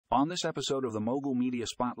On this episode of the Mogul Media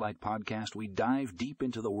Spotlight podcast, we dive deep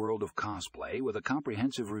into the world of cosplay with a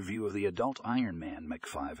comprehensive review of the adult Iron Man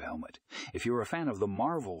Mach-5 helmet. If you're a fan of the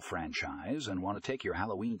Marvel franchise and want to take your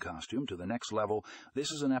Halloween costume to the next level,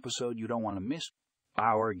 this is an episode you don't want to miss.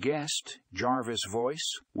 Our guest, Jarvis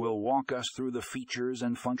Voice, will walk us through the features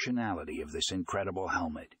and functionality of this incredible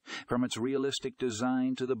helmet. From its realistic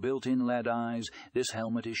design to the built-in LED eyes, this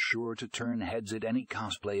helmet is sure to turn heads at any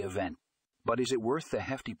cosplay event. But is it worth the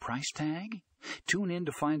hefty price tag? Tune in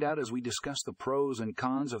to find out as we discuss the pros and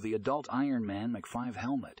cons of the adult Iron Man Mach-5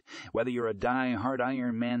 helmet. Whether you're a die-hard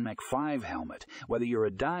Iron Man Mach-5 helmet, whether you're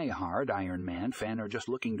a die-hard Iron Man fan or just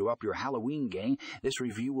looking to up your Halloween game, this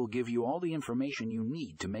review will give you all the information you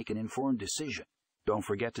need to make an informed decision. Don't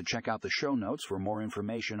forget to check out the show notes for more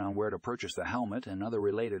information on where to purchase the helmet and other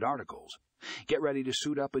related articles. Get ready to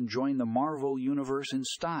suit up and join the Marvel Universe in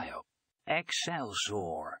style.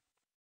 Excelsior!